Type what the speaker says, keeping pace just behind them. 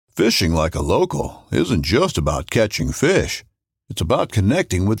Fishing like a local isn't just about catching fish. It's about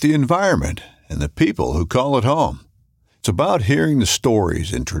connecting with the environment and the people who call it home. It's about hearing the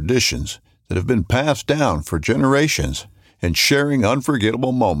stories and traditions that have been passed down for generations and sharing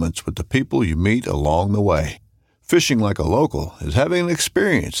unforgettable moments with the people you meet along the way. Fishing like a local is having an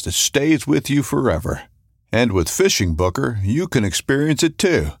experience that stays with you forever. And with Fishing Booker, you can experience it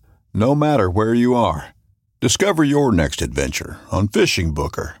too, no matter where you are. Discover your next adventure on Fishing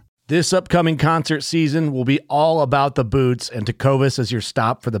Booker. This upcoming concert season will be all about the boots, and Tecovas is your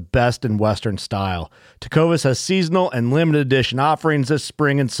stop for the best in Western style. Tecovas has seasonal and limited edition offerings this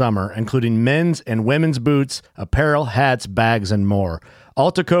spring and summer, including men's and women's boots, apparel, hats, bags, and more.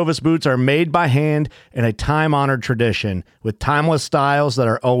 All Tecovas boots are made by hand in a time-honored tradition with timeless styles that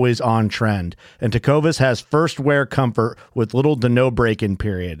are always on trend. And Tecovas has first wear comfort with little to no break-in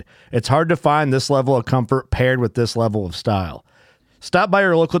period. It's hard to find this level of comfort paired with this level of style. Stop by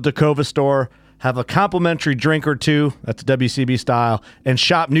your local Tecovas store, have a complimentary drink or two, that's WCB style, and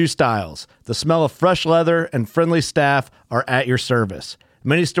shop new styles. The smell of fresh leather and friendly staff are at your service.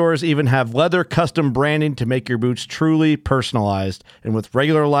 Many stores even have leather custom branding to make your boots truly personalized. And with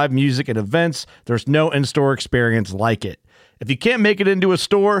regular live music and events, there's no in-store experience like it. If you can't make it into a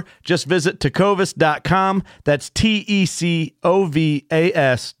store, just visit tecovas.com. That's TECOVAS.com.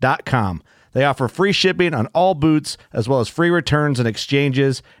 They offer free shipping on all boots, as well as free returns and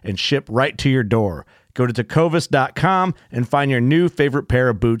exchanges, and ship right to your door. Go to tecovas.com and find your new favorite pair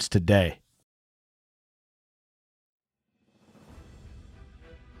of boots today.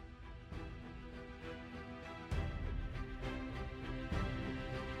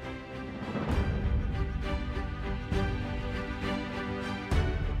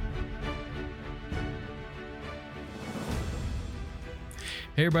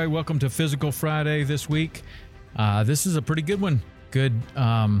 Hey everybody, welcome to Physical Friday this week. This is a pretty good one. Good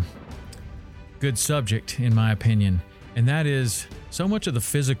subject in my opinion. And that is so much of the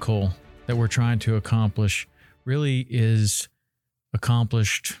physical that we're trying to accomplish really is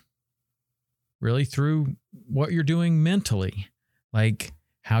accomplished really through what you're doing mentally. Like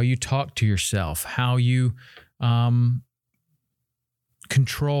how you talk to yourself, how you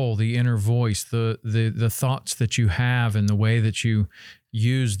control the inner voice, the thoughts that you have and the way that you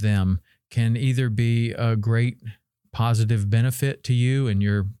use them can either be a great positive benefit to you and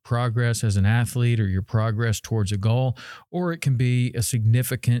your progress as an athlete or your progress towards a goal, or it can be a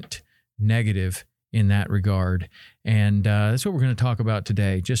significant negative in that regard. And that's what we're going to talk about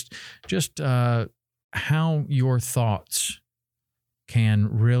today. Just how your thoughts can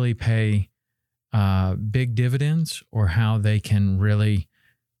really pay big dividends, or how they can really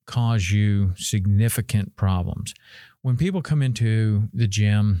cause you significant problems. When people come into the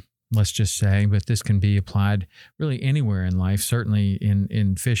gym, let's just say, but this can be applied really anywhere in life, certainly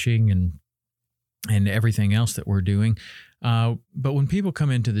in fishing and everything else that we're doing. But when people come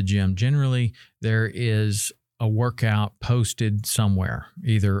into the gym, generally there is a workout posted somewhere,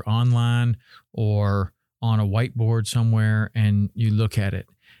 either online or on a whiteboard somewhere, and you look at it.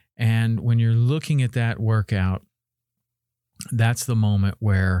 And when you're looking at that workout, that's the moment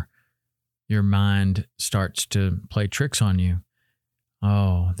where your mind starts to play tricks on you.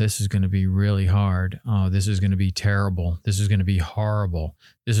 Oh, this is going to be really hard. Oh, this is going to be terrible. This is going to be horrible.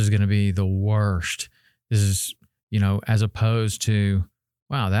 This is going to be the worst. This is, as opposed to,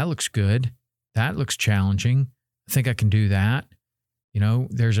 wow, that looks good. That looks challenging. I think I can do that.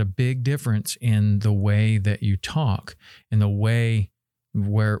 There's a big difference in the way that you talk, in the way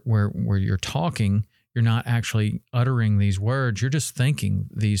where you're talking. You're not actually uttering these words. You're just thinking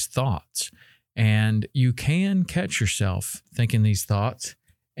these thoughts. And you can catch yourself thinking these thoughts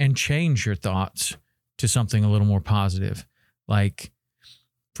and change your thoughts to something a little more positive. Like,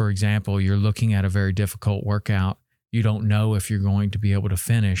 for example, you're looking at a very difficult workout. You don't know if you're going to be able to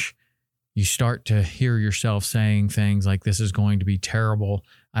finish. You start to hear yourself saying things like, this is going to be terrible.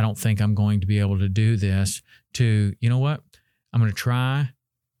 I don't think I'm going to be able to do this, to, you know what? I'm going to try.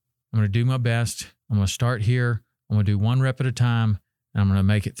 I'm going to do my best. I'm going to start here. I'm going to do one rep at a time, and I'm going to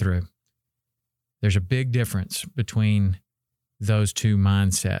make it through. There's a big difference between those two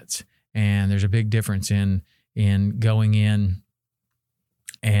mindsets. And there's a big difference in going in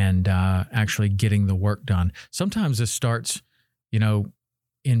and actually getting the work done. Sometimes this starts, in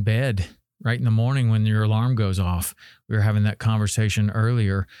bed, right in the morning when your alarm goes off. We were having that conversation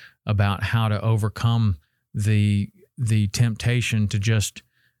earlier about how to overcome the temptation to just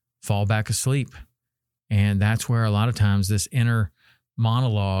fall back asleep. And that's where a lot of times this inner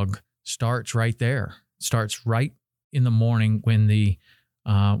monologue starts right there. It starts right in the morning when the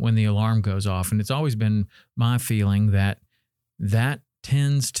alarm goes off. And it's always been my feeling that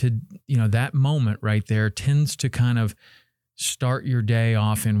tends to, that moment right there tends to kind of start your day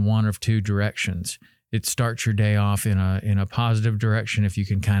off in one of two directions. It starts your day off in a positive direction if you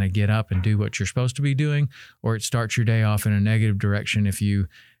can kind of get up and do what you're supposed to be doing, or it starts your day off in a negative direction if you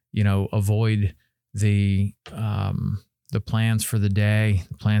avoid the plans for the day,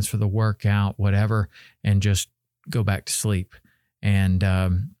 plans for the workout, whatever, and just go back to sleep. And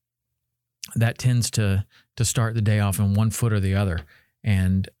that tends to start the day off in one foot or the other.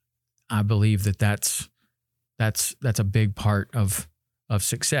 And I believe that's a big part of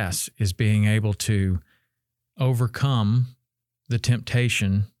success, is being able to overcome the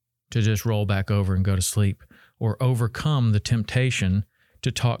temptation to just roll back over and go to sleep, or overcome the temptation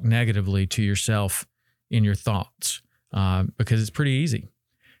to talk negatively to yourself in your thoughts, because it's pretty easy.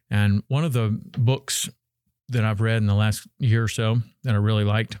 And one of the books that I've read in the last year or so that I really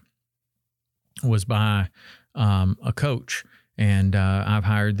liked was by a coach. And I've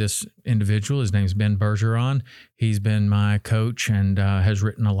hired this individual. His name's Ben Bergeron. He's been my coach and has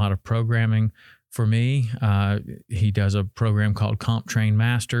written a lot of programming for me. He does a program called Comp Train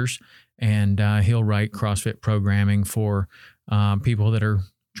Masters, and he'll write CrossFit programming for people that are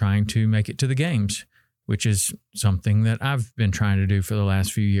trying to make it to the games, which is something that I've been trying to do for the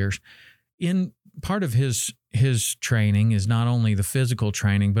last few years. In part of his training is not only the physical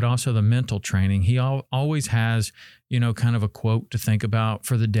training, but also the mental training. He always has, kind of a quote to think about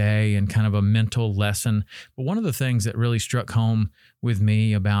for the day and kind of a mental lesson. But one of the things that really struck home with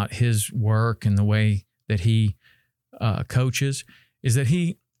me about his work and the way that he coaches is that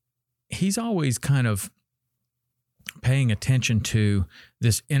he's always kind of paying attention to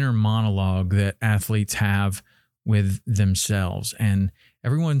this inner monologue that athletes have with themselves. And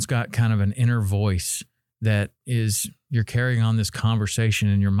everyone's got kind of an inner voice that is, you're carrying on this conversation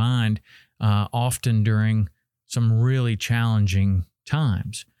in your mind, often during some really challenging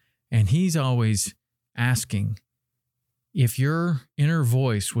times. And he's always asking, if your inner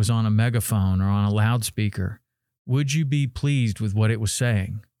voice was on a megaphone or on a loudspeaker, would you be pleased with what it was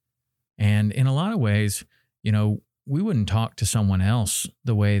saying? And in a lot of ways, we wouldn't talk to someone else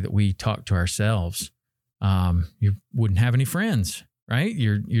the way that we talk to ourselves. You wouldn't have any friends, right?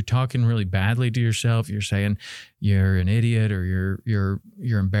 You're talking really badly to yourself. You're saying you're an idiot, or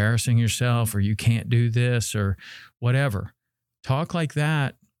you're embarrassing yourself, or you can't do this, or whatever. Talk like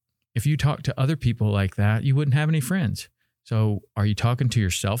that. If you talk to other people like that, you wouldn't have any friends. So are you talking to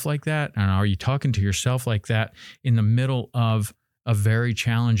yourself like that? And are you talking to yourself like that in the middle of a very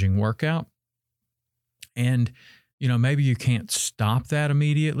challenging workout? And, maybe you can't stop that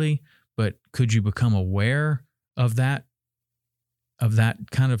immediately, but could you become aware of that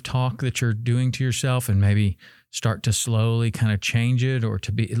kind of talk that you're doing to yourself, and maybe start to slowly kind of change it, or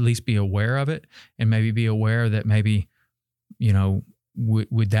to be at least be aware of it, and maybe be aware that maybe,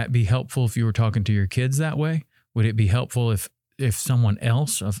 would that be helpful if you were talking to your kids that way? Would it be helpful if someone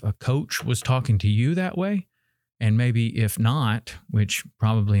else, a coach, was talking to you that way? And maybe if not, which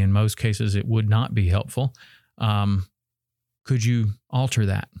probably in most cases it would not be helpful, could you alter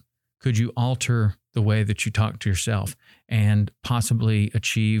that? Could you alter the way that you talk to yourself and possibly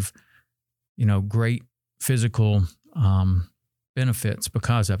achieve, great physical benefits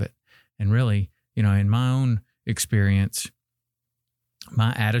because of it? And really, in my own experience,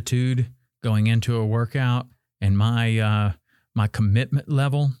 my attitude going into a workout and my commitment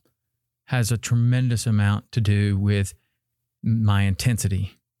level has a tremendous amount to do with my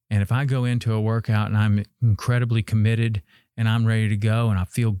intensity. And if I go into a workout and I'm incredibly committed and I'm ready to go and I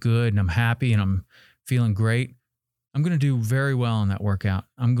feel good and I'm happy and I'm feeling great, I'm going to do very well in that workout.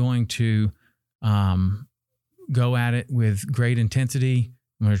 I'm going to go at it with great intensity.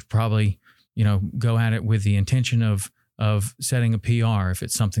 I'm going to probably, go at it with the intention of setting a PR if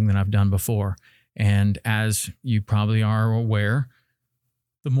it's something that I've done before. And as you probably are aware,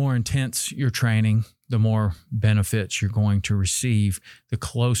 the more intense your training, the more benefits you're going to receive, the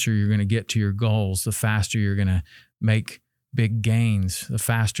closer you're going to get to your goals, the faster you're going to make big gains, the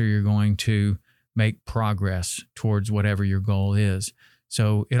faster you're going to make progress towards whatever your goal is.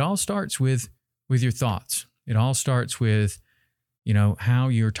 So it all starts with your thoughts. It all starts with, how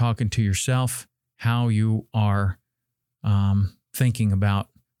you're talking to yourself, how you are thinking about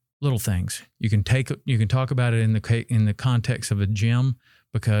little things. You can talk about it in the context of a gym,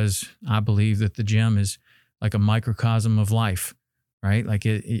 because I believe that the gym is like a microcosm of life, right? Like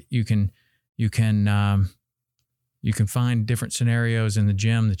you can find different scenarios in the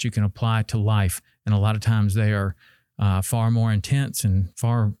gym that you can apply to life, and a lot of times they are far more intense and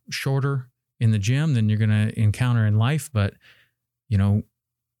far shorter in the gym than you're going to encounter in life. But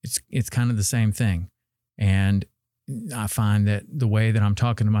it's kind of the same thing. And I find that the way that I'm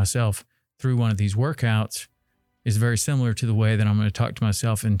talking to myself through one of these workouts is very similar to the way that I'm going to talk to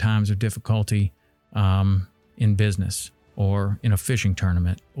myself in times of difficulty in business or in a fishing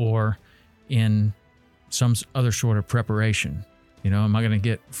tournament or in some other sort of preparation. Am I going to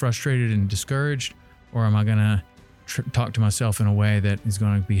get frustrated and discouraged, or am I going to talk to myself in a way that is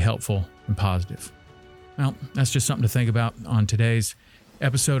going to be helpful and positive? Well, that's just something to think about on today's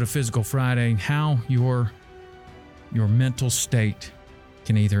episode of Physical Friday, how your mental state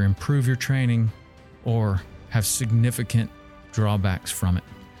can either improve your training or have significant drawbacks from it.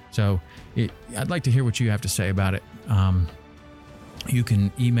 So I'd like to hear what you have to say about it. You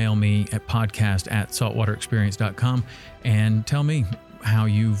can email me at podcast@saltwaterexperience.com and tell me how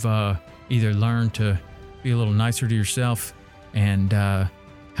you've either learned to be a little nicer to yourself and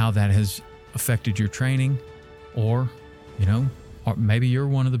how that has affected your training, or maybe you're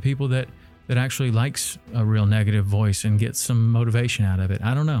one of the people that actually likes a real negative voice and gets some motivation out of it.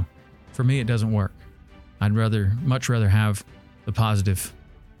 I don't know. For me, it doesn't work. I'd much rather have the positive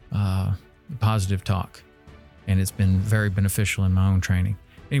talk, and it's been very beneficial in my own training.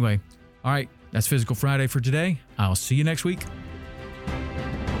 Anyway, all right, that's Physical Friday for today. I'll see you next week.